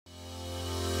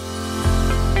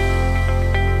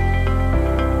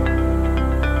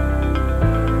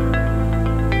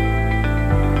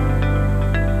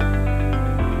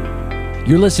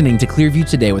You're listening to Clearview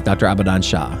Today with Dr. Abadan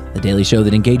Shah, the daily show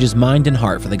that engages mind and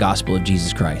heart for the gospel of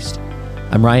Jesus Christ.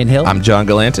 I'm Ryan Hill. I'm John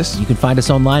Galantis. You can find us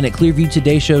online at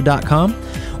clearviewtodayshow.com.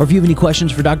 Or if you have any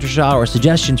questions for Dr. Shah or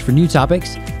suggestions for new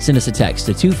topics, send us a text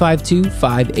to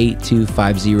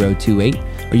 252-582-5028.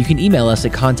 Or you can email us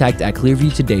at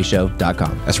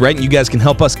contact@clearviewtodayshow.com. That's right, and you guys can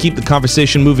help us keep the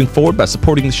conversation moving forward by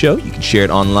supporting the show. You can share it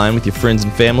online with your friends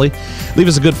and family. Leave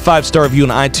us a good 5-star review on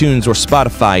iTunes or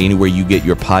Spotify, anywhere you get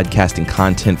your podcasting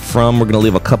content from. We're going to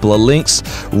leave a couple of links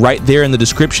right there in the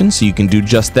description, so you can do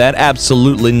just that.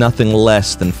 Absolutely nothing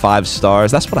less than 5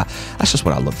 stars. That's just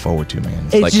what I look forward to, man.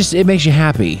 It makes you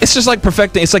happy. It's just like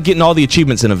perfecting. It's like getting all the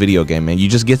achievements in a video game, man. You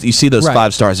see those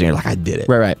 5 stars and you're like, I did it.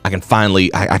 Right. I can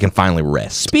finally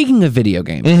rest. Speaking of video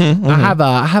games,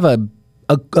 I have a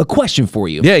question for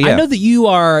you. Yeah. I know that you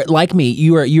are like me.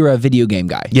 You're a video game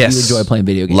guy. Yes. You enjoy playing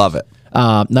video games. Love it.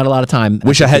 Not a lot of time.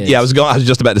 Wish I had. Kids. Yeah, I was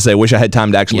just about to say. Wish I had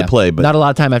time to actually play, but not a lot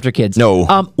of time after kids. No.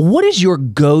 What is your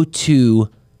go-to?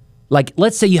 Like,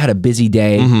 let's say you had a busy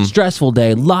day, stressful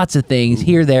day, lots of things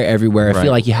here, there, everywhere. I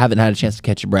feel like you haven't had a chance to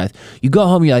catch your breath. You go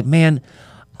home, you're like, man,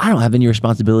 I don't have any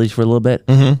responsibilities for a little bit.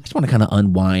 I just want to kind of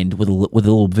unwind with a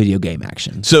little video game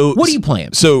action. So what are you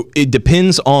playing? So it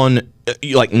depends on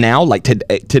like now, like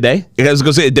today. I was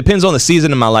gonna say it depends on the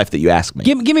season in my life that you ask me.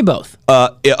 Give me both.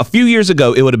 A few years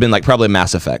ago, it would have been like probably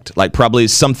Mass Effect, like probably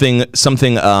something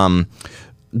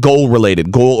goal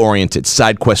related, goal oriented,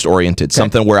 side quest oriented,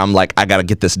 something where I'm like, I got to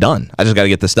get this done. I just got to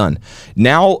get this done.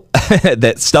 Now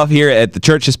that stuff here at the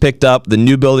church has picked up, the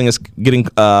new building is getting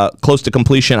close to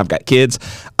completion. I've got kids.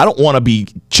 I don't want to be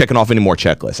checking off any more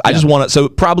checklists. I just want to. So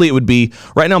probably it would be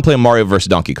right now. I'm playing Mario vs.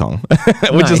 Donkey Kong,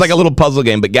 which is like a little puzzle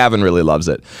game, but Gavin really loves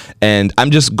it, and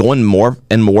I'm just going more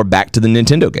and more back to the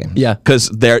Nintendo game. Yeah, because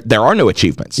there are no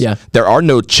achievements. Yeah, there are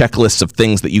no checklists of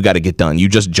things that you got to get done. You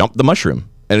just jump the mushroom.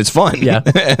 And it's fun. Yeah.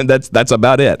 And that's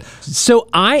about it. So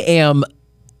I'm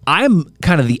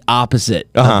kind of the opposite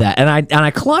of that. And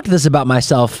I clocked this about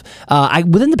myself.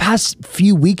 Within the past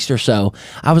few weeks or so,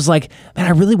 I was like, man,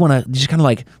 I really want to just kind of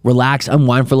like relax,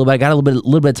 unwind for a little bit. I got a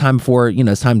little bit of time before,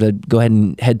 it's time to go ahead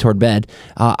and head toward bed.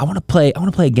 I want to play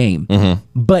a game.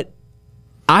 But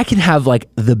I can have like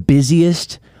the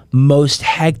busiest, most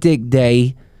hectic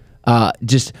day,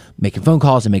 just making phone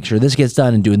calls and make sure this gets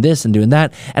done and doing this and doing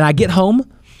that. And I get home,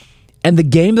 and the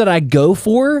game that I go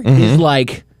for is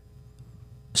like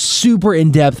super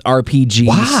in-depth RPG,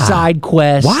 side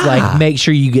quests, like make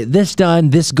sure you get this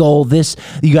done, this goal, this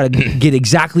you got to get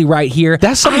exactly right here.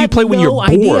 That's something you play when you're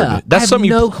bored. Idea. That's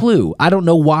something I have no clue. I don't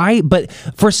know why, but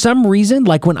for some reason,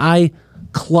 like when I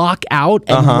clock out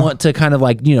and want to kind of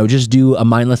like, just do a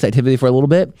mindless activity for a little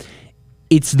bit,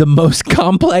 it's the most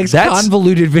complex,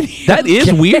 convoluted video. That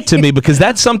is weird to me because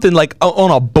that's something like on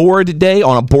a bored day,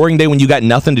 on a boring day when you got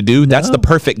nothing to do, that's the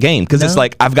perfect game because it's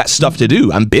like I've got stuff to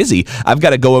do. I'm busy. I've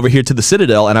got to go over here to the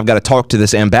Citadel and I've got to talk to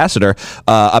this ambassador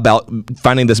about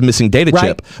finding this missing data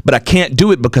chip. But I can't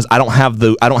do it because I don't have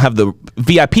the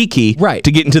VIP key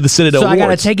to get into the Citadel. So I got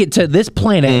to take it to this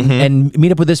planet and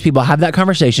meet up with this people, have that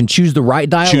conversation, choose the right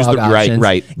dialogue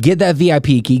options, get that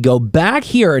VIP key, go back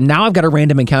here, and now I've got a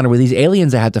random encounter with these aliens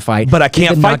I have to fight. But I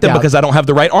can't fight them because I don't have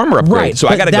the right armor upgrade. So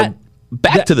I got to go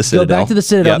back to the Citadel. Go back to the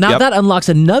Citadel. Now that unlocks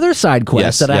another side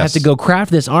quest that I have to go craft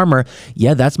this armor.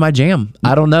 Yeah, that's my jam.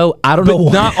 I don't know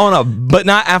why. But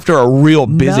not after a real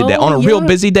busy day. On a real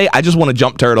busy day, I just want to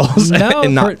jump turtles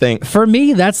and not think. For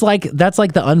me, that's like the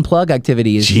unplug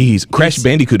activity. Jeez, Crash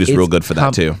Bandicoot is real good for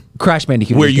that too. Crash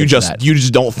Bandicoot, where you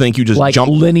just don't think, you just like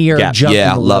jump linear jump.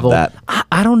 Yeah, love that.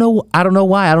 I don't know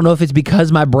why. I don't know if it's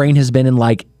because my brain has been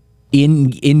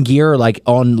in gear, like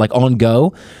on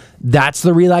go. That's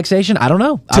the relaxation. I don't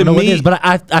know. I don't know what it is, but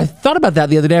I thought about that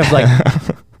the other day. I was like,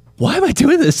 why am I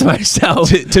doing this to myself?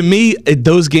 To me,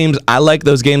 those games, I like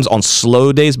those games on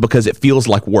slow days because it feels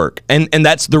like work. And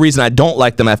that's the reason I don't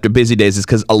like them after busy days is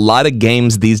because a lot of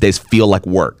games these days feel like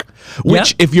work.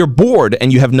 Which, if you're bored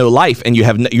and you have no life and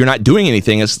you're not doing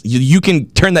anything, you can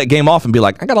turn that game off and be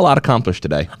like, I got a lot accomplished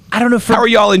today. I don't know. How are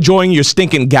y'all enjoying your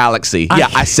stinking galaxy?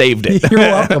 I saved it. You're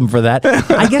welcome for that.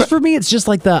 I guess for me, it's just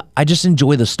like I just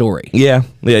enjoy the story. Yeah.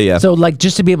 So like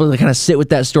just to be able to kind of sit with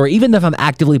that story, even if I'm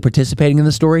actively participating in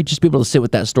the story, just be able to sit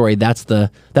with that story. That's the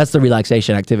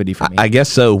relaxation activity for me. I guess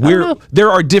so.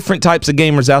 There are different types of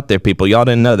gamers out there, people. Y'all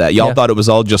didn't know that. Y'all thought it was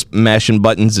all just mashing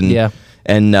buttons and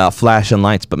flashing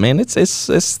lights. But man, it's there's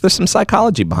some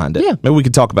psychology behind it. Yeah. Maybe we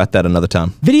could talk about that another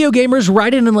time. Video gamers,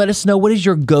 write in and let us know what is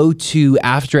your go-to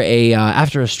after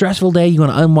a stressful day. You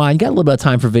want to unwind, got a little bit of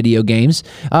time for video games.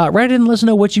 Write in and let us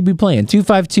know what you'd be playing.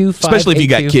 252-582. Especially if you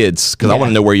got kids, because I want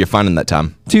to know where you're finding that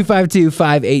time.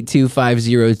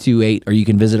 252-582-5028, or you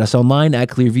can visit us online at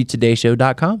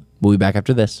clearviewtodayshow.com. We'll be back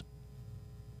after this.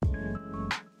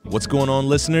 What's going on,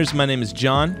 listeners? My name is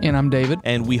John. And I'm David.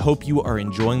 And we hope you are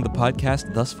enjoying the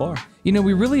podcast thus far. You know,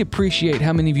 we really appreciate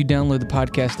how many of you download the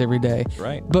podcast every day.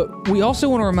 Right. But we also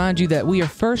want to remind you that we are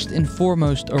first and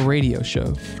foremost a radio show.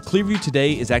 Clearview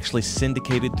Today is actually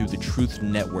syndicated through the Truth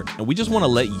Network. And we just want to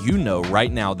let you know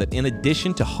right now that in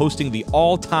addition to hosting the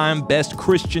all-time best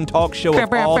Christian talk show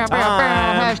of all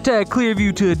time, Hashtag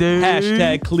Clearview Today.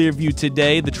 Hashtag Clearview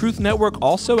Today, the Truth Network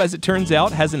also, as it turns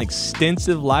out, has an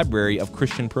extensive library of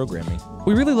Christian programming.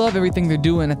 We really love everything they're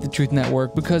doing at the Truth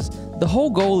Network because the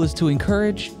whole goal is to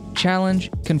encourage,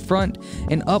 challenge, confront,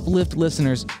 and uplift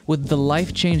listeners with the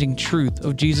life-changing truth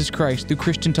of Jesus Christ through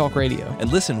Christian Talk Radio. And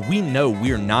listen, we know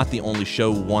we are not the only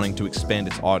show wanting to expand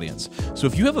its audience. So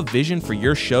if you have a vision for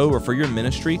your show or for your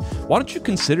ministry, why don't you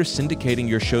consider syndicating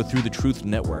your show through the Truth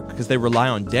Network? Because they rely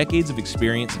on decades of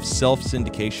experience of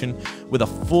self-syndication with a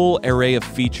full array of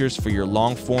features for your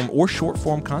long-form or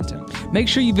short-form content. Make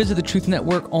sure you visit the Truth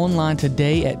Network online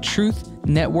today at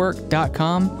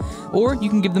truthnetwork.com, or you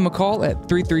can give them a call at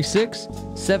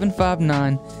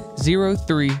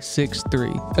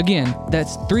 336-759-0363. Again,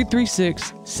 that's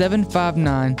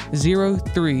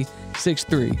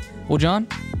 336-759-0363. Well, John,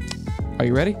 are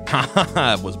you ready?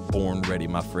 I was born ready,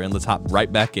 my friend. Let's hop right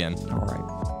back in. All right.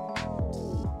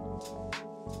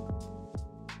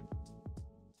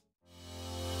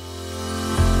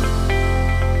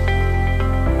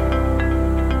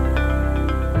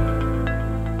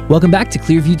 Welcome back to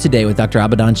Clearview Today with Dr.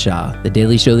 Abadan Shah, the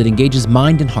daily show that engages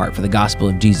mind and heart for the gospel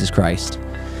of Jesus Christ.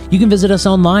 You can visit us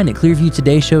online at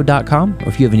clearviewtodayshow.com, or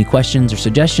if you have any questions or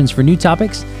suggestions for new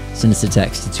topics, send us a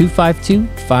text to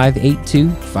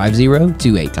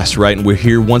 252-582-5028. That's right, and we're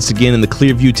here once again in the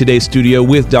Clearview Today studio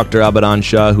with Dr. Abadan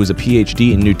Shah, who's a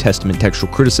PhD in New Testament textual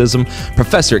criticism,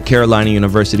 professor at Carolina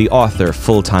University, author,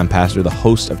 full-time pastor, the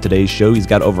host of today's show. He's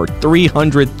got over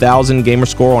 300,000 gamer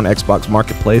score on Xbox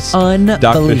Marketplace.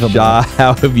 Unbelievable. Dr. Shah,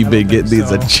 how have you been getting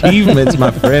these achievements,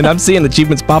 my friend? I'm seeing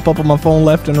achievements pop up on my phone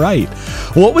left and right.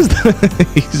 What was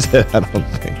he said, I don't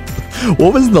think.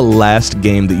 What was the last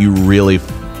game that you really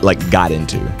got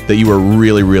into, that you were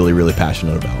really, really, really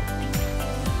passionate about?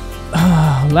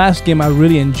 Last game I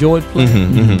really enjoyed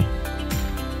playing.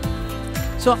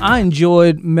 So I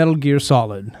enjoyed Metal Gear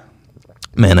Solid.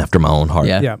 Man after my own heart.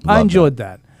 Yeah, I enjoyed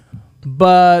that.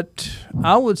 But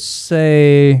I would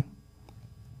say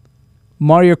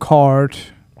Mario Kart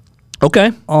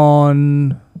Okay.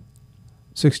 on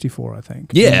 64, I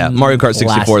think. Yeah, Mario Kart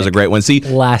 64 is a great one. See,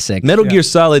 Classic. Metal Gear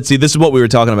Solid, see, this is what we were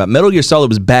talking about. Metal Gear Solid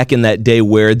was back in that day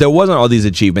where there wasn't all these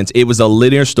achievements. It was a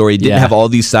linear story. It didn't have all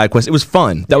these side quests. It was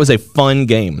fun. That was a fun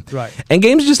game. Right. And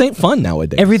games just ain't fun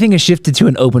nowadays. Everything has shifted to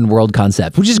an open world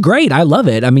concept, which is great. I love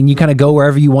it. I mean, you kind of go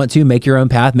wherever you want to, make your own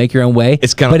path, make your own way.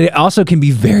 But it also can be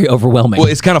very overwhelming. Well,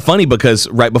 it's kind of funny because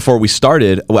right before we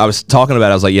started, I was talking about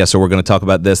it. I was like, yeah, so we're going to talk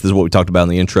about this. This is what we talked about in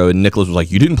the intro. And Nicholas was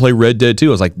like, you didn't play Red Dead 2? I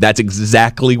was like, that's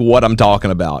exactly what I'm talking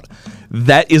about.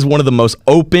 That is one of the most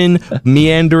open,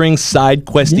 meandering, side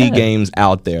questy games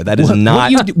out there. That is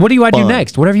not. What do I do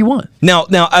next? Whatever you want. Now,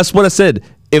 that's what I said.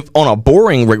 If on a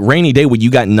boring, rainy day when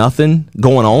you got nothing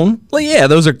going on, well, yeah,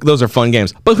 those are fun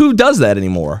games. But who does that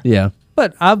anymore? Yeah.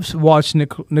 But I've watched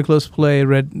Nicholas play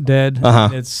Red Dead.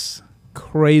 It's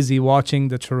crazy watching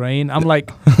the terrain. I'm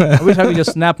like, I wish I could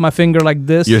just snap my finger like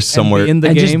this. You're somewhere and be in the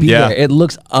And game. just be there. It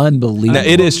looks unbelievable. No,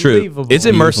 it is true. Unbelievable. It's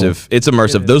immersive. It's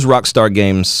immersive. Those Rockstar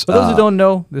games. For those who don't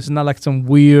know, this is not like some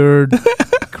weird,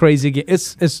 crazy game.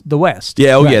 It's the West.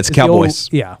 Yeah, Right. it's Cowboys.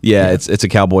 Yeah. It's a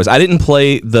Cowboys. I didn't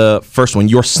play the first one.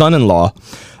 Your son-in-law,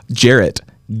 Jarrett,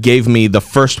 gave me the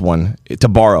first one to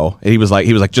borrow. And he was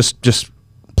like, just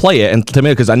play it and to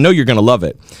me because I know you're gonna love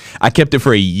it. I kept it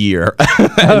for a year.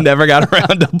 I never got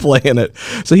around to playing it.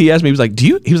 So he asked me, he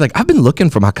was like, I've been looking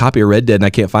for my copy of Red Dead and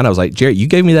I can't find it. I was like, Jarrett, you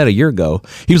gave me that a year ago.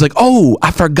 He was like, oh, I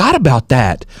forgot about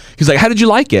that. He's like, how did you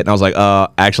like it? And I was like,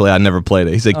 actually, I never played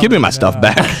it. He said, give me my stuff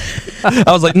back.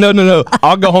 I was like, no,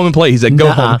 I'll go home and play. He said,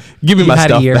 go home, give me my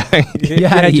stuff back. You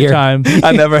had a year. Time.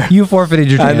 I never. You forfeited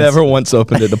your chance. I never once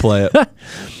opened it to play it.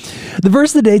 The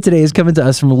verse of the day today is coming to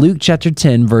us from Luke chapter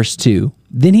 10, verse 2.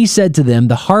 Then he said to them,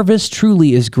 the harvest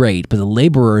truly is great, but the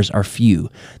laborers are few.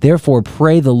 Therefore,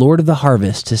 pray the Lord of the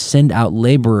harvest to send out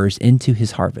laborers into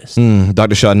his harvest.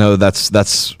 Dr. Shaw, I know that's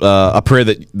a prayer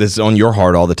that's on your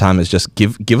heart all the time, is just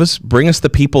bring us the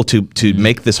people to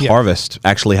make this harvest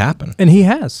actually happen. And he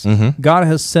has. God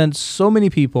has sent so many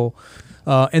people.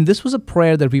 And this was a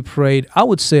prayer that we prayed, I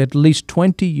would say, at least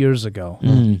 20 years ago.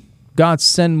 God,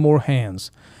 send more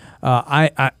hands.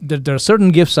 There are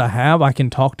certain gifts I have. I can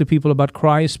talk to people about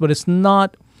Christ, but I'm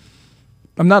not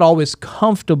always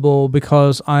comfortable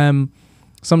because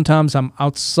sometimes I'm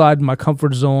outside my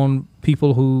comfort zone.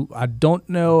 People who I don't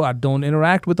know, I don't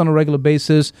interact with on a regular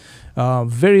basis.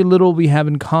 Very little we have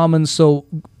in common. So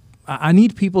I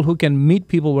need people who can meet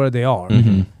people where they are.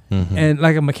 And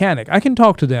like a mechanic, I can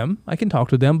talk to them,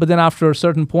 but then after a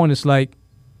certain point, it's like,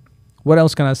 what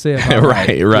else can I say about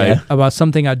right. about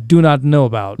something I do not know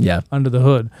about under the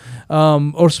hood?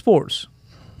 Or sports.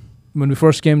 When we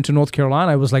first came to North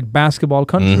Carolina, it was like basketball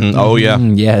country. Oh, yeah.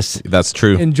 Yes. That's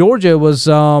true. In Georgia, it was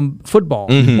football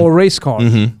or race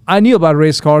cars. I knew about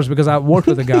race cars because I worked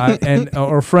with a guy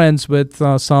or friends with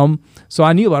some. So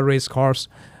I knew about race cars.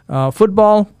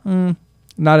 Football,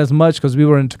 not as much because we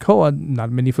were in Toccoa,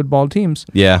 not many football teams.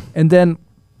 Yeah. And then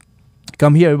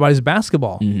come here, everybody's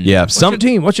basketball. Yeah. What's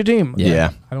your team?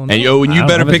 Yeah. I don't know. And you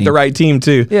better pick the right team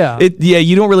too. Yeah.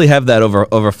 You don't really have that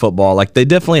over football. Like they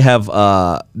definitely have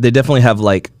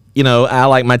like, I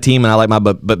like my team and I like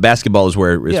but basketball is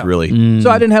where it's really. So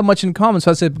I didn't have much in common.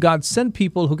 So I said, God, send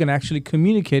people who can actually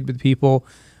communicate with people,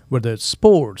 whether it's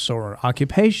sports or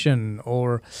occupation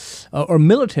or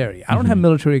military. I don't have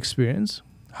military experience.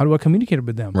 How do I communicate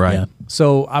with them? Right. Yeah.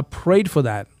 So I prayed for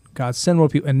that. God, send more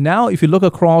people. And now if you look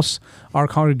across our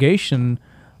congregation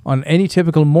on any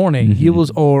typical morning, you will,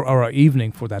 or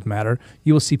evening for that matter,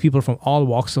 you will see people from all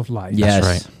walks of life. Yes.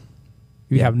 That's right.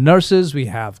 We have nurses, we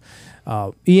have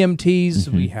EMTs,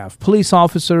 we have police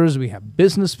officers, we have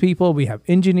business people, we have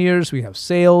engineers, we have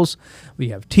sales, we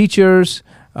have teachers,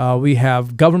 we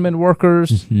have government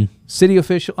workers, city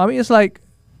officials. I mean, it's like,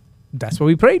 that's what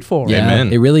we prayed for. Yeah,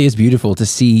 Amen. It really is beautiful to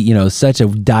see, such a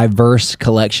diverse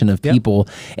collection of people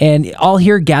and all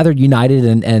here gathered, united,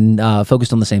 and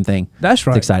focused on the same thing. That's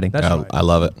right. It's exciting. That's right. I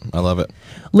love it. I love it.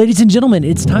 Ladies and gentlemen,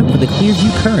 it's time for the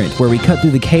Clearview Current, where we cut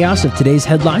through the chaos of today's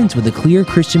headlines with a clear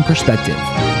Christian perspective.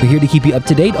 We're here to keep you up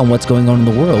to date on what's going on in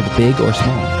the world, big or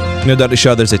small. Dr.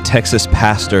 Shaw, there's a Texas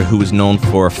pastor who was known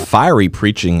for fiery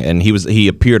preaching, and he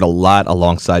appeared a lot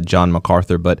alongside John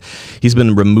MacArthur, but he's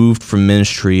been removed from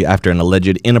ministry after an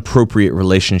alleged inappropriate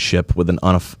relationship with an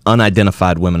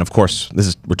unidentified woman. Of course,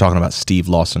 we're talking about Steve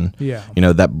Lawson. Yeah.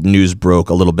 That news broke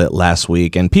a little bit last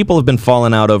week, and people have been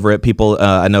falling out over it. People,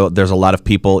 I know there's a lot of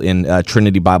people in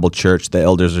Trinity Bible Church. The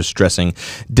elders are stressing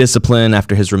discipline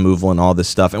after his removal and all this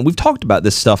stuff, and we've talked about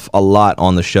this stuff a lot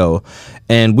on the show,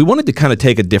 and we wanted to kind of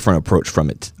take a different approach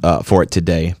for it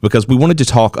today, because we wanted to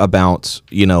talk about,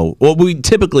 we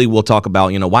typically will talk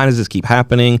about, why does this keep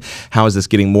happening? How is this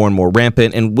getting more and more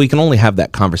rampant? And we can only have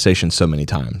that conversation so many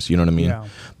times, you know what I mean? Yeah.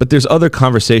 But there's other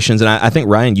conversations, and I think,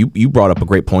 Ryan, you brought up a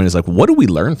great point, is like, what do we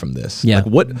learn from this? Yeah. Like,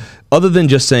 what, other than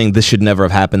just saying this should never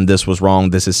have happened, this was wrong,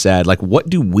 this is sad, like, what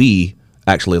do we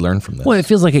actually learn from this? Well, it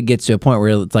feels like it gets to a point where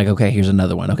it's like, okay, here's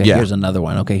another one. Okay, here's another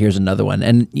one. Okay, here's another one.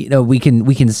 And, we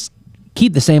can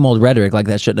keep the same old rhetoric like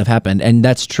that shouldn't have happened, and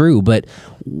that's true, but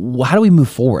how do we move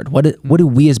forward? What do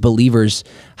we as believers,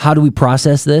 how do we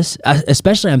process this?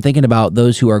 Especially I'm thinking about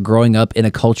those who are growing up in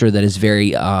a culture that is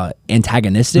very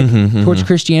antagonistic towards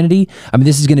Christianity. I mean,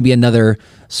 this is going to be another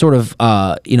sort of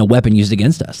weapon used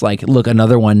against us. Like, look,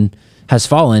 another one has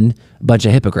fallen, bunch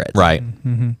of hypocrites. Right.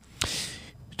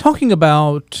 Talking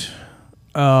about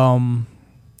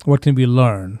what can we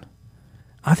learn,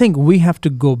 I think we have to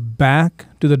go back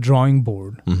to the drawing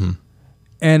board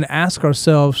and ask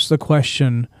ourselves the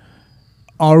question,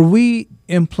 are we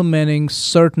implementing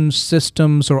certain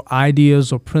systems or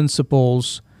ideas or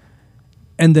principles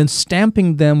and then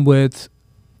stamping them with,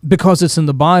 because it's in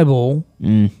the Bible,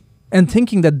 and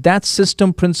thinking that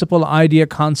system, principle, idea,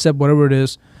 concept, whatever it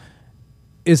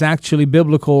is actually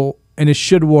biblical and it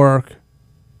should work,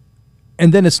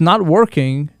 and then it's not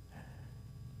working,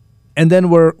 and then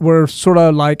we're sort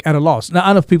of like at a loss. Now, I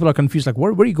don't know if people are confused, like,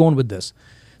 where are you going with this?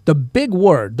 The big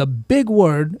word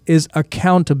is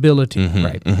accountability,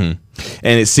 right?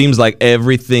 And it seems like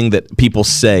everything that people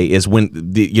say is when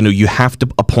you have to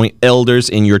appoint elders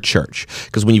in your church,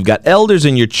 because when you've got elders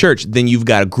in your church, then you've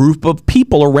got a group of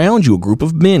people around you, a group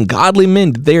of men, godly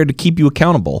men, there to keep you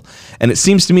accountable. And it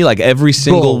seems to me like every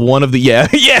single one of the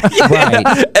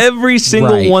Right. every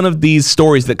single one of these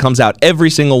stories that comes out, every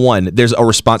single one, there's a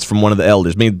response from one of the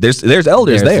elders. I mean, there's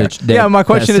elders there. Yeah, my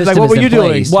question is, like, what were you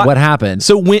doing? What happened?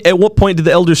 So at what point did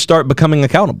the elders start becoming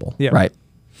accountable? Yeah. Right.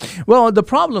 Well, the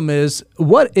problem is,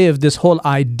 what if this whole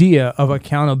idea of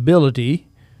accountability,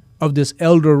 of this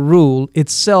elder rule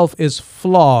itself, is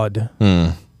flawed?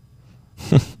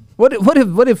 What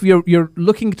if you're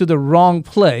looking to the wrong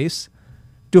place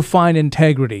to find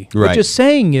integrity? Right. What you're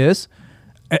saying is,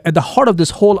 at the heart of this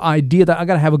whole idea that I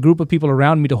gotta have a group of people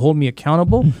around me to hold me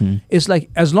accountable, is like,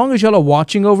 as long as y'all are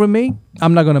watching over me,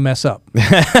 I'm not gonna mess up.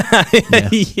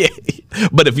 Yeah.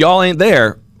 But if y'all ain't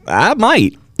there, I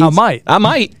might. I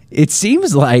might. It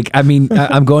seems like, I mean,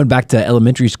 I'm going back to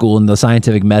elementary school and the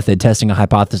scientific method, testing a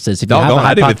hypothesis. If you have a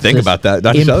I didn't even think about that.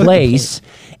 in place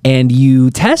and you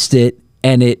test it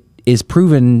and it is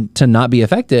proven to not be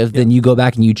effective, then you go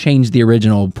back and you change the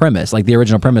original premise. Like the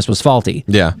original premise was faulty.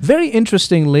 Yeah. Very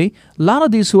interestingly, a lot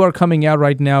of these who are coming out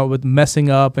right now with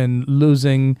messing up and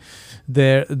losing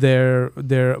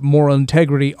their moral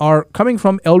integrity are coming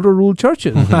from elder rule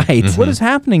churches. Right. What is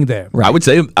happening there? Right. I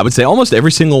would say almost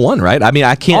every single one, right? I mean,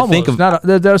 I can't think of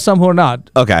there are some who are not.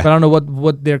 Okay. But I don't know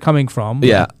what they're coming from.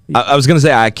 Yeah. I was going to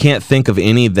say I can't think of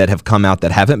any that have come out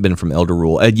that haven't been from elder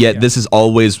rule. And yet this is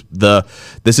always the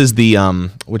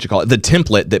what you call it, the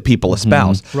template that people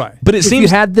espouse. Right. But if you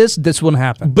had this wouldn't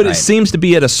happen. But it seems to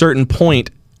be at a certain point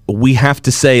we have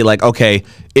to say, like, okay,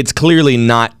 it's clearly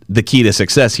not the key to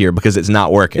success here because it's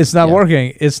not working. It's not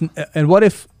working. And what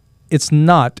if it's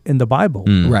not in the Bible?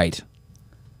 Right.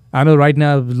 I know right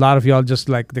now a lot of y'all just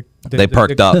like they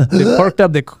perked up. They perked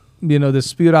up. They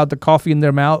spewed out the coffee in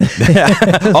their mouth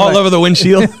all over the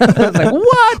windshield. Like,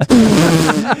 what?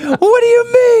 What do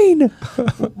you mean?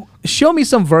 Show me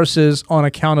some verses on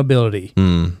accountability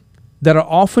that are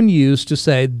often used to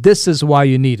say this is why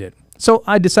you need it. So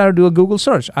I decided to do a Google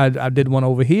search. I did one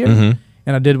over here,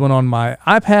 and I did one on my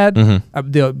iPad.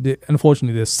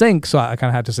 Unfortunately, they sync, so I kind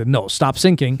of had to say, no, stop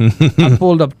syncing. I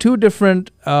pulled up two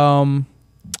different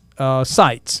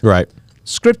sites. Right.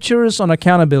 Scriptures on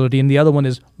accountability, and the other one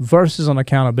is verses on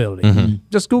accountability.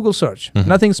 Just Google search.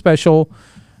 Nothing special,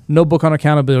 no book on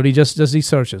accountability, just these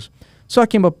searches. So I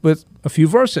came up with a few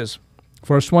verses.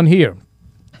 First one here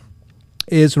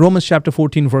is Romans chapter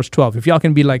 14, verse 12. If y'all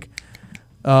can be like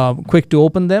quick to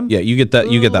open them. Yeah, you get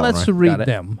that. You get that Let's one. read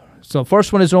them. So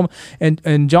first one is Romans,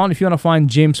 and John, if you want to find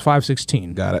James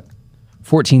 5:16. Got it.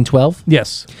 14:12.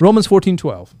 Yes, Romans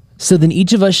 14:12. So then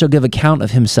each of us shall give account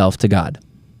of himself to God.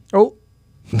 Oh,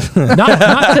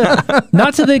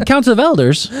 not to the council of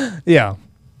elders. yeah.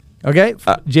 Okay,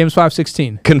 James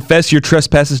 5:16. Confess your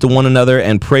trespasses to one another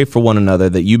and pray for one another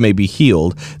that you may be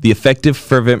healed. The effective,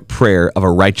 fervent prayer of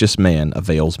a righteous man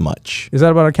avails much. Is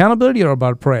that about accountability or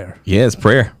about prayer? Yeah, it's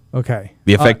prayer. Okay.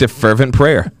 The effective, fervent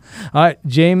prayer. All right,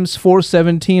 James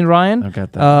 4:17, Ryan. I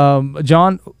got that.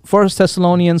 John, 1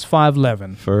 Thessalonians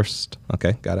 5:11. First.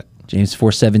 Okay, got it. James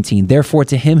 4:17. Therefore,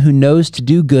 to him who knows to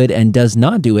do good and does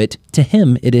not do it, to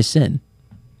him it is sin.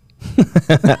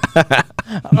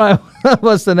 All right,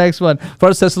 what's the next one?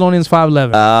 1 Thessalonians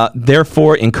 5:11.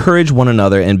 Therefore, encourage one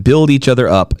another and build each other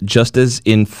up, just as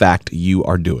in fact you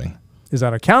are doing. Is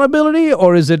that accountability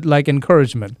or is it like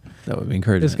encouragement? That would be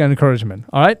encouragement. It's kind of encouragement.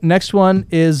 All right, next one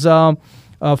is 2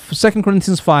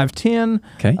 Corinthians 5:10.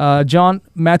 Okay. John,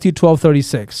 Matthew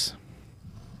 12:36.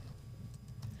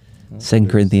 2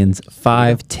 Corinthians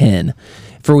 5:10.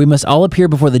 For we must all appear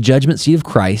before the judgment seat of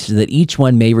Christ, so that each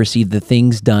one may receive the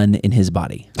things done in his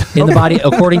body. In the body,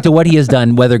 according to what he has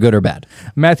done, whether good or bad.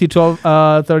 Matthew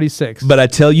 12:36. But I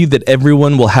tell you that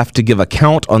everyone will have to give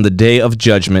account on the day of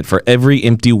judgment for every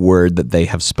empty word that they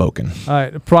have spoken. All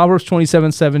right, Proverbs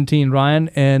 27:17, Ryan,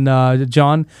 and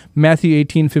John, Matthew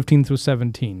 18:15 through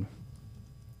 17.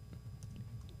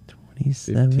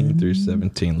 15 through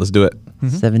 17. Let's do it.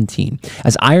 17.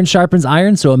 As iron sharpens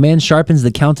iron, so a man sharpens the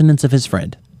countenance of his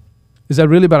friend. Is that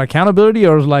really about accountability,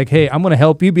 or is like, hey, I'm going to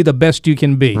help you be the best you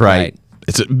can be? Right.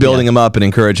 It's building him up and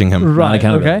encouraging him. Right.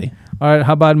 accountability. Okay. All right.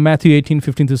 How about Matthew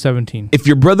 18:15 through 17? If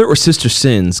your brother or sister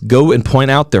sins, go and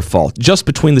point out their fault just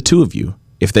between the two of you.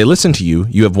 If they listen to you,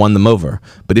 you have won them over.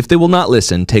 But if they will not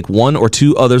listen, take one or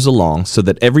two others along, so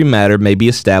that every matter may be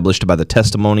established by the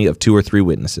testimony of 2 or 3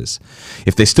 witnesses.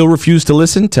 If they still refuse to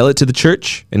listen, tell it to the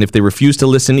church. And if they refuse to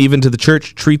listen even to the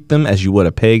church, treat them as you would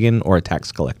a pagan or a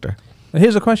tax collector. Now,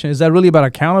 here's a question. Is that really about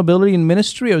accountability in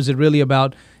ministry, or is it really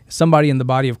about somebody in the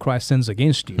body of Christ sins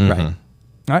against you. Right.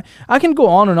 All right. I can go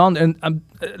on, and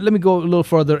let me go a little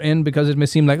further in, because it may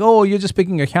seem like, oh, you're just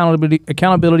picking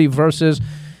accountability versus.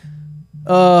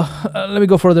 Let me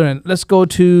go further in. Let's go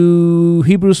to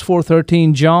Hebrews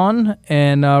 4:13, John,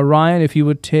 and Ryan, if you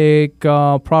would take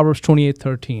Proverbs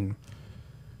 28:13.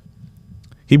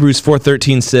 Hebrews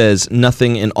 4:13 says,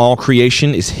 "Nothing in all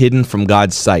creation is hidden from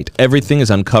God's sight. Everything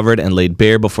is uncovered and laid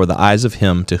bare before the eyes of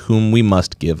him to whom we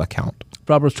must give account."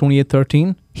 Proverbs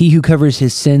 28:13. He who covers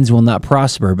his sins will not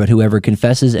prosper, but whoever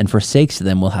confesses and forsakes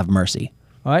them will have mercy.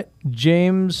 All right.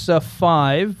 James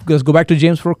 5. Let's go back to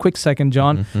James for a quick second,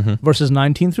 John. Verses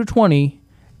 19 through 20.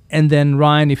 And then,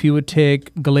 Ryan, if you would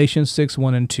take Galatians 6,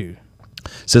 1 and 2.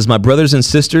 Says, "My brothers and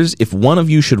sisters, if one of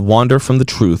you should wander from the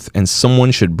truth and someone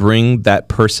should bring that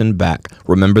person back,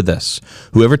 remember this: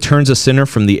 whoever turns a sinner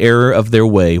from the error of their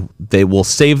way, they will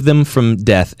save them from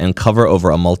death and cover over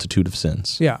a multitude of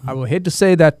sins." Yeah, I will hate to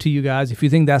say that to you guys. If you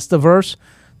think that's the verse,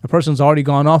 the person's already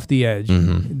gone off the edge.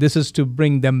 This is to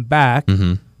bring them back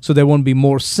so there won't be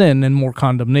more sin and more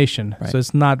condemnation. Right. So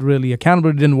it's not really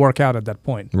accountability. Didn't work out at that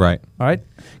point. Right. All right?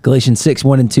 Galatians 6,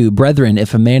 1 and 2. Brethren,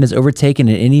 if a man is overtaken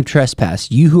in any trespass,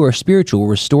 you who are spiritual,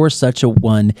 restore such a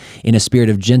one in a spirit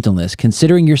of gentleness,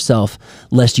 considering yourself,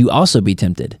 lest you also be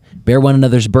tempted. Bear one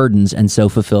another's burdens, and so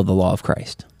fulfill the law of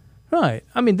Christ. Right.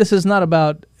 I mean, this is not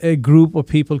about a group of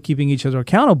people keeping each other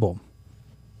accountable.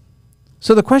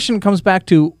 So the question comes back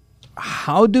to,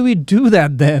 how do we do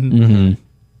that then?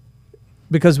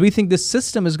 Because we think this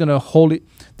system is going to hold it.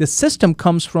 The system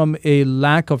comes from a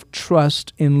lack of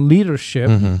trust in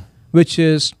leadership, which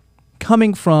is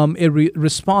coming from a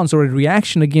response or a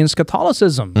reaction against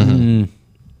Catholicism.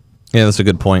 Yeah, that's a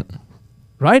good point.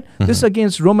 Right? This is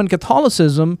against Roman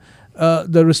Catholicism.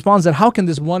 The response that how can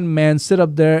this one man sit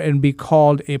up there and be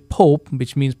called a pope,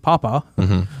 which means papa,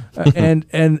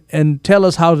 and tell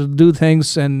us how to do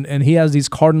things, and he has these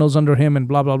cardinals under him and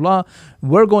blah, blah, blah.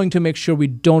 We're going to make sure we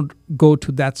don't go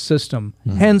to that system.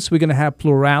 Hence, we're going to have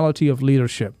plurality of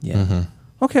leadership. Yeah.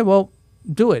 Okay, well,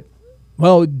 do it.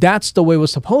 Well, that's the way it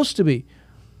was supposed to be.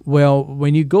 Well,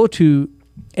 when you go to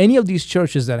any of these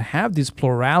churches that have this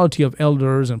plurality of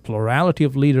elders and plurality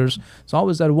of leaders, it's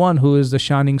always that one who is the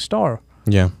shining star.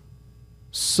 Yeah.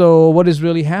 So what is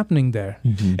really happening there?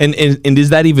 And is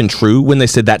that even true when they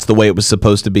said that's the way it was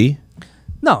supposed to be?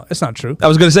 No, it's not true. I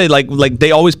was going to say, like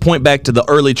they always point back to the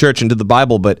early church and to the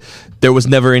Bible, but there was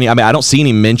never any. I mean, I don't see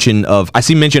any mention of. I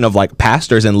see mention of like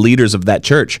pastors and leaders of that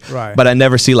church, Right. But I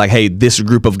never see like, hey, this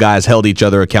group of guys held each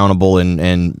other accountable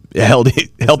and helped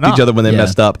each other when they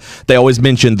messed up. They always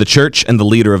mentioned the church and the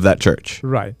leader of that church.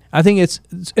 Right. I think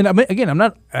and I mean, again, I'm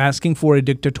not asking for a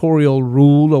dictatorial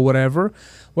rule or whatever.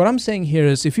 What I'm saying here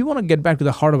is, if you want to get back to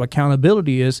the heart of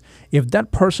accountability, is if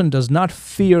that person does not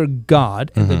fear God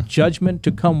and the judgment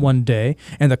to come one day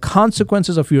and the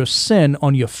consequences of your sin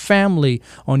on your family,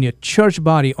 on your church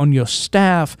body, on your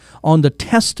staff, on the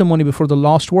testimony before the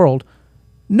lost world,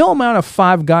 no amount of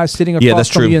 5 guys sitting across that's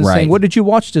from true. you and saying, Right. what did you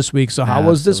watch this week? So how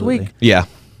was this Absolutely. week? Yeah.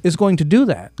 Is going to do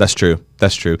that. That's true.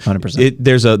 That's true. 100%.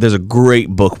 There's a great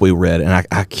book we read, and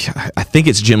I think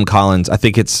it's Jim Collins. I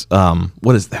think it's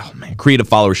what is that? Oh man, Creative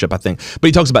Followership. I think, but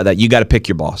he talks about that. You got to pick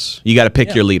your boss. You got to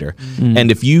pick your leader.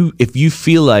 And if you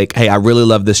feel like, hey, I really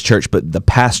love this church, but the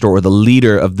pastor or the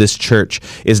leader of this church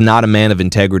is not a man of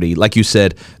integrity, like you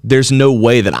said, there's no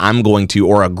way that I'm going to,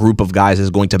 or a group of guys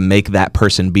is going to make that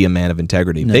person be a man of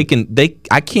integrity. No.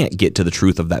 I can't get to the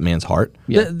truth of that man's heart.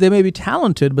 Yeah. They may be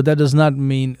talented, but that does not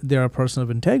mean they're a person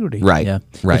of integrity. Right. Yeah.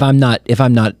 Right. If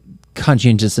I'm not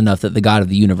conscientious enough that the God of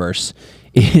the universe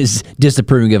is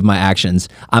disapproving of my actions,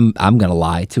 I'm gonna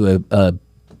lie to a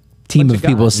team Bunch of of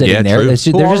people guys. sitting Yeah, there. true. They're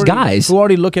just already- guys. who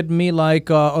already look at me like,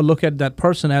 or look at that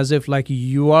person as if like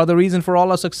you are the reason for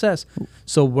all our success.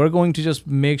 So we're going to just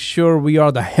make sure we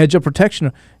are the hedge of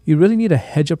protection. You really need a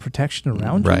hedge of protection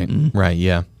around you. Right. Right.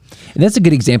 Yeah. And that's a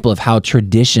good example of how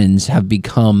traditions have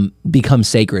become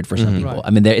sacred for some people. Right. I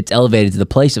mean, it's elevated to the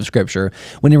place of Scripture,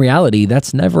 when in reality,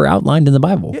 that's never outlined in the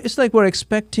Bible. It's like we're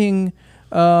expecting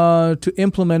to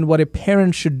implement what a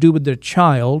parent should do with their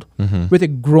child with a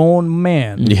grown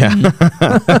man. Yeah.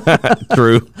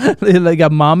 True. Like a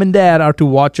mom and dad are to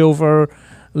watch over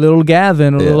little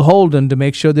Gavin or little Holden to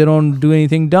make sure they don't do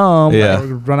anything dumb Yeah.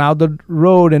 or run out the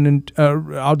road and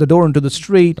out the door into the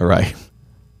street. Right.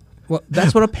 Well,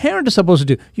 that's what a parent is supposed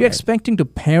to do. You're expecting to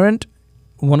parent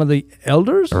one of the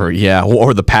elders? Or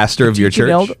the pastor of your teaching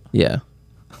church. elder? Yeah.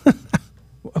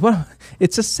 Well,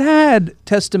 it's a sad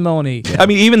testimony. I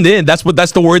mean, even then, that's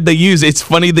the word they use. It's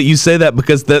funny that you say that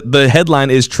because the headline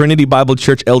is Trinity Bible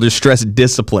Church elders stress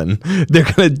discipline. They're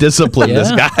going to discipline this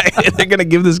guy. They're going to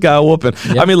give this guy a whooping.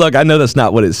 I mean, look, I know that's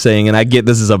not what it's saying, and I get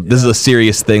this is a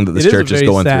serious thing that this church is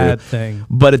going sad through. Thing.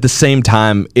 But at the same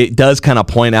time, it does kind of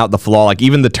point out the flaw. Like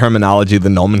even the terminology, the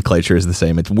nomenclature is the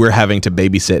same. We're having to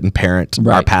babysit and parent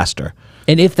our pastor.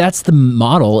 And if that's the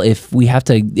model, if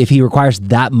he requires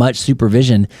that much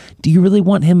supervision, do you really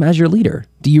want him as your leader?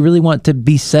 Do you really want to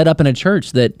be set up in a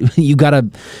church that you got to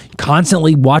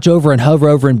constantly watch over and hover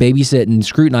over and babysit and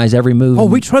scrutinize every move? Oh,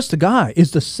 we trust the guy.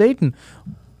 It's the Satan.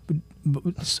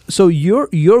 So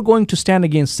you're going to stand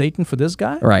against Satan for this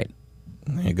guy? Right.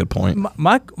 Yeah, good point.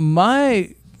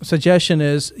 My suggestion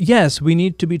is, yes, we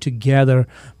need to be together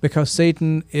because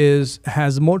Satan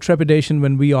has more trepidation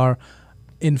when we are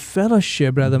in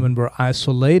fellowship rather than when we're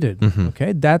isolated.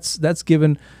 Okay, that's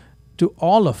given to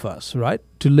all of us, right?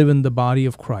 To live in the body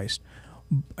of Christ,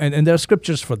 and there are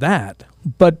scriptures for that.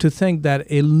 But to think that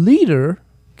a leader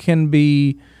can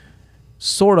be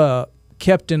sort of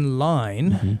kept in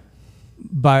line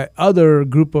by other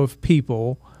group of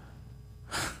people,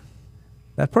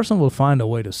 that person will find a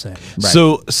way to sin.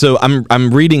 Right. So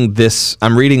I'm reading this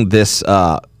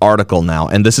article now,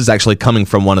 and this is actually coming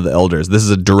from one of the elders. This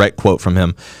is a direct quote from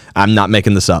him. I'm not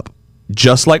making this up.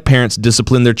 Just like parents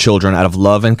discipline their children out of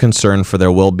love and concern for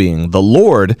their well-being, the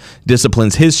Lord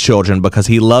disciplines his children because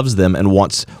he loves them and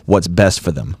wants what's best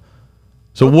for them.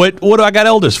 So what do I got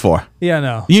elders for? Yeah,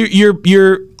 no.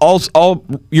 You're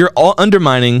all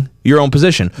undermining your own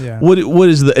position. Yeah. What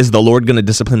is the Lord going to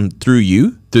discipline through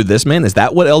this man? Is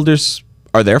that what elders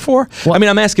are there for? Well, I mean,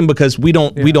 I'm asking because we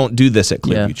don't do this at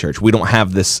Clearview Church. We don't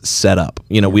have this set up.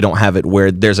 We don't have it where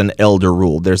there's an elder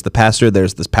rule. There's the pastor,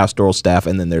 there's this pastoral staff,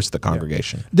 and then there's the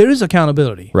congregation. There is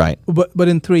accountability. Right. But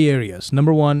in 3 areas.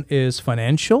 Number one is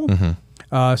financial.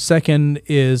 Second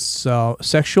is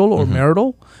sexual or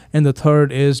marital. And the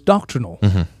third is doctrinal.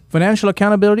 Financial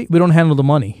accountability, we don't handle the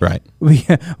money. Right.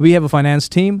 We have a finance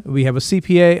team, we have a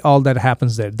CPA, all that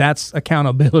happens there. That's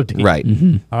accountability. Right.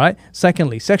 All right.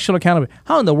 Secondly, sexual accountability.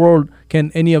 How in the world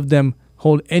can any of them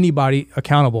hold anybody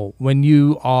accountable when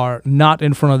you are not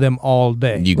in front of them all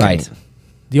day? You Right.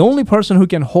 The only person who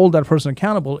can hold that person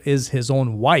accountable is his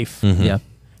own wife. Yeah.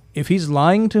 If he's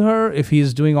lying to her, if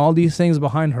he's doing all these things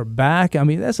behind her back, I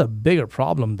mean, that's a bigger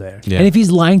problem there. Yeah. And if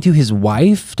he's lying to his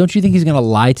wife, don't you think he's going to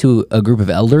lie to a group of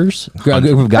elders, a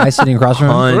group of guys sitting across from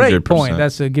him? Great 100%. point.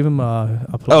 That's give him a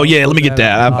applause. Oh yeah, let me get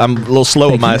that. I'm a little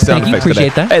slow with my sound Thank you. effects today.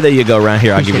 Appreciate that. Hey, there you go. Around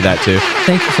here, I'll give you that too.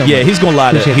 Thank you so much. Yeah, he's gonna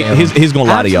lie to Appreciate that, he's gonna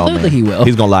lie to y'all, man. Absolutely he will.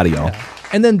 He's gonna lie to y'all.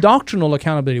 And then doctrinal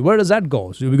accountability. Where does that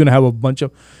go? So we're going to have a bunch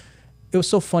of... It was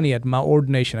so funny at my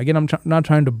ordination. Again, I'm not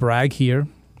trying to brag here.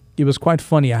 It was quite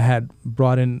funny. I had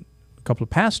brought in a couple of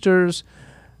pastors,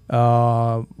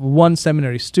 one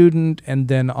seminary student, and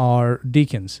then our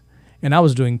deacons. And I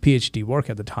was doing PhD work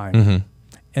at the time.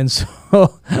 And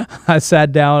so I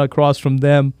sat down across from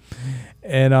them,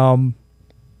 and I'm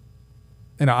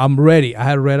ready. I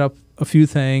had read up a few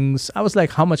things. I was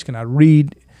like, how much can I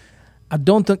read? I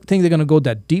don't think they're going to go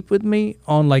that deep with me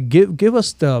on like give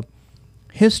us the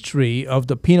history of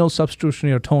the penal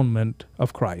substitutionary atonement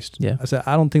of Christ. Yeah. I said,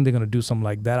 I don't think they're going to do something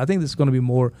like that. I think this is going to be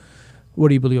more, what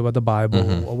do you believe about the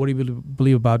Bible? Or what do you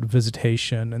believe about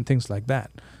visitation and things like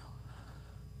that?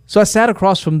 So I sat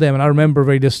across from them, and I remember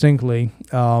very distinctly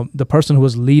the person who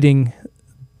was leading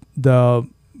the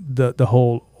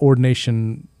whole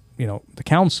ordination, the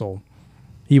council.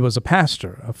 He was a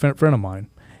pastor, a friend of mine.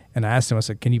 And I asked him, I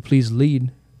said, can you please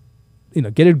lead,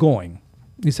 get it going?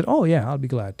 He said, oh, yeah, I'll be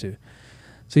glad to.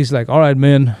 So he's like, all right,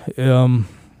 man,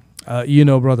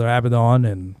 Brother Abaddon,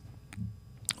 and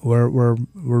we're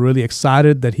really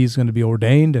excited that he's going to be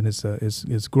ordained, and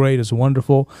it's great, it's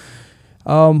wonderful.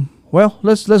 Well,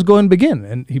 let's go and begin.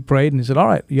 And he prayed, and he said, all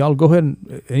right, y'all go ahead,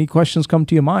 and any questions come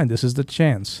to your mind, this is the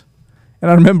chance.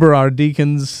 And I remember our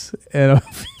deacons and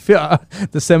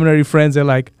the seminary friends, they're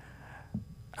like,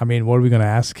 I mean, what are we going to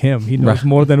ask him? He knows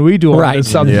more than we do on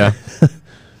this subject. Yeah.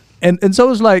 And so it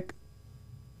was like,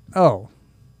 oh,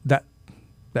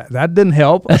 that didn't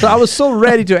help. So I was so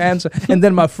ready to answer. And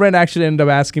then my friend actually ended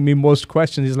up asking me most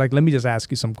questions. He's like, let me just ask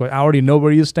you some questions. I already know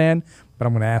where you stand, but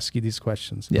I'm going to ask you these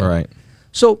questions. Yeah. Right.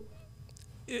 So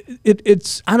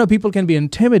it's I know people can be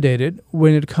intimidated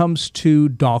when it comes to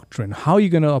doctrine. How are you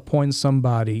going to appoint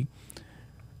somebody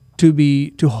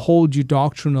to hold you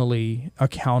doctrinally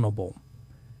accountable?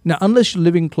 Now, unless you're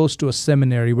living close to a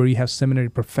seminary where you have seminary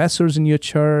professors in your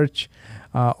church,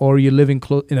 or you're living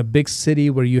in a big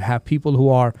city where you have people who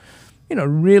are,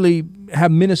 really have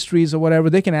ministries or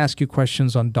whatever, they can ask you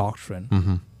questions on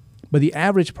doctrine. But the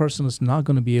average person is not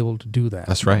going to be able to do that.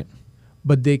 That's right.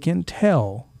 But they can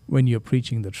tell when you're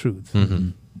preaching the truth.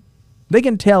 They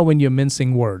can tell when you're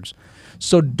mincing words.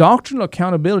 So doctrinal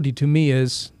accountability to me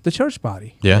is the church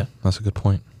body. Yeah, that's a good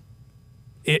point.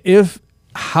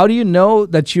 How do you know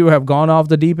that you have gone off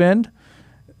the deep end?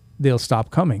 They'll stop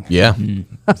coming. Yeah.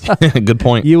 Good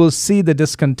point. You will see the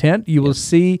discontent. You will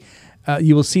see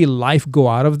life go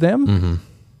out of them.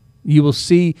 You will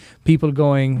see people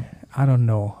going, I don't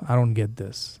know. I don't get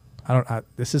this.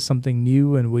 This is something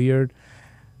new and weird.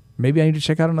 Maybe I need to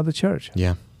check out another church.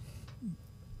 Yeah.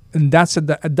 And that's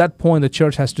at that point the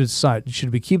church has to decide,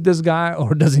 should we keep this guy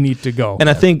or does he need to go? And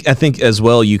I think as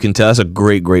well you can tell, that's a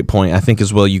great point. I think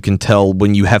as well you can tell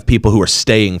when you have people who are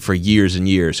staying for years and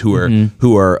years, who are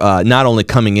not only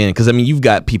coming in, because I mean you've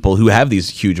got people who have these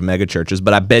huge mega churches,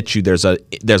 but I bet you there's a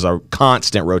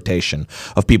constant rotation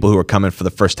of people who are coming for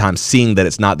the first time, seeing that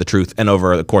it's not the truth, and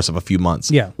over the course of a few months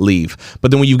leave.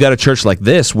 But then when you've got a church like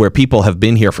this where people have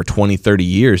been here for 20, 30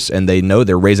 years and they know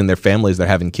they're raising their families, they're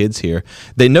having kids here,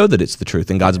 they know that it's the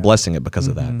truth and God's blessing it because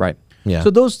of that. Right. Yeah.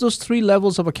 So those 3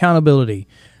 levels of accountability,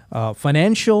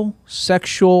 financial,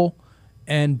 sexual,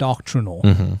 and doctrinal.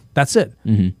 That's it.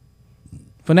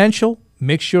 Financial,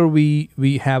 make sure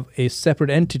we have a separate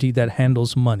entity that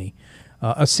handles money,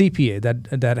 a CPA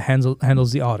that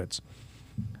handles the audits.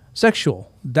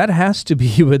 Sexual, that has to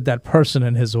be with that person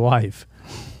and his wife.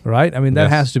 Right? I mean, that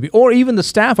has to be. Or even the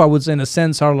staff, I would say, in a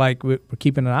sense, are like, we're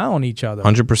keeping an eye on each other.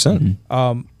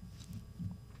 100%.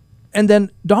 And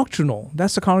then doctrinal,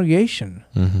 that's the congregation.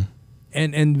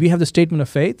 And we have the statement of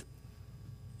faith.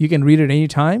 You can read it any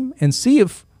time and see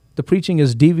if the preaching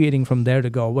is deviating from there to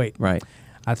go, wait. Right.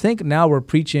 I think now we're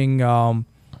preaching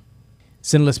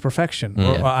sinless perfection.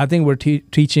 Or I think we're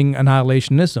teaching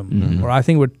annihilationism. Or I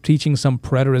think we're teaching some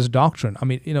preterist doctrine. I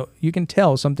mean, you can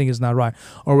tell something is not right.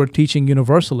 Or we're teaching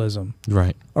universalism.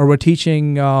 Right. Or we're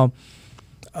teaching, we're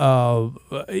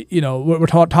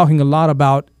talking a lot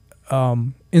about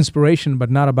inspiration,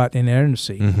 but not about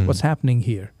inerrancy. What's happening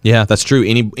here? Yeah, that's true.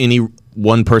 Any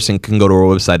one person can go to our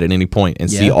website at any point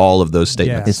and see all of those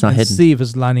statements. It's not hidden. See if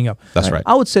it's lining up. That's right.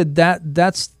 I would say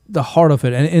that's the heart of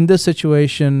it. And in this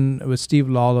situation with Steve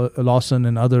Lawson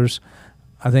and others,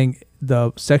 I think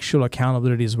the sexual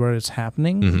accountability is where it's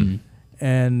happening,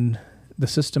 and the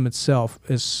system itself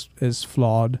is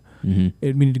flawed. We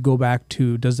need to go back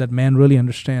to, does that man really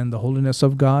understand the holiness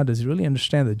of God? Does he really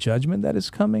understand the judgment that is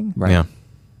coming? Right. Yeah.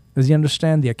 Does he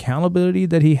understand the accountability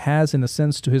that he has, in a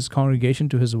sense, to his congregation,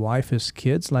 to his wife, his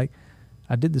kids? Like,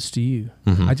 I did this to you.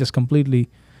 I just completely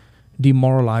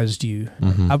demoralized you.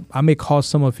 I may cause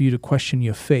some of you to question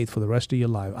your faith for the rest of your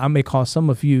life. I may cause some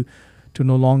of you to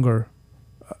no longer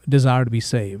desire to be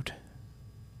saved.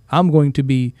 I'm going to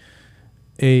be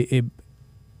a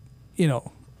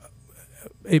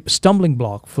stumbling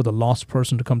block for the lost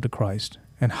person to come to Christ.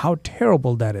 And how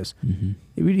terrible that is.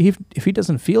 If he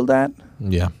doesn't feel that,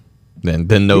 then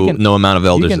no amount of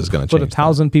elders is going to change. Put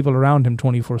 1,000 people around him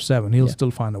 24/7. He'll still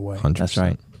find a way. 100%. That's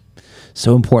right.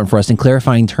 So important for us in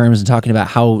clarifying terms and talking about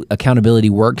how accountability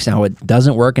works and how it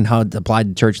doesn't work and how it's applied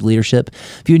to church leadership.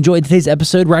 If you enjoyed today's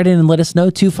episode, write in and let us know,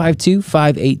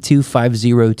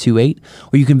 252-582-5028,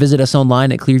 or you can visit us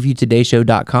online at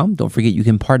clearviewtodayshow.com. Don't forget you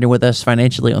can partner with us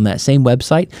financially on that same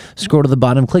website. Scroll to the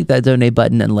bottom, click that donate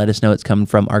button, and let us know it's coming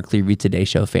from our Clearview Today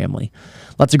Show family.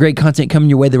 Lots of great content coming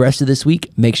your way the rest of this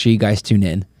week. Make sure you guys tune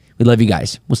in. We love you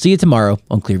guys. We'll see you tomorrow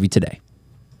on Clearview Today.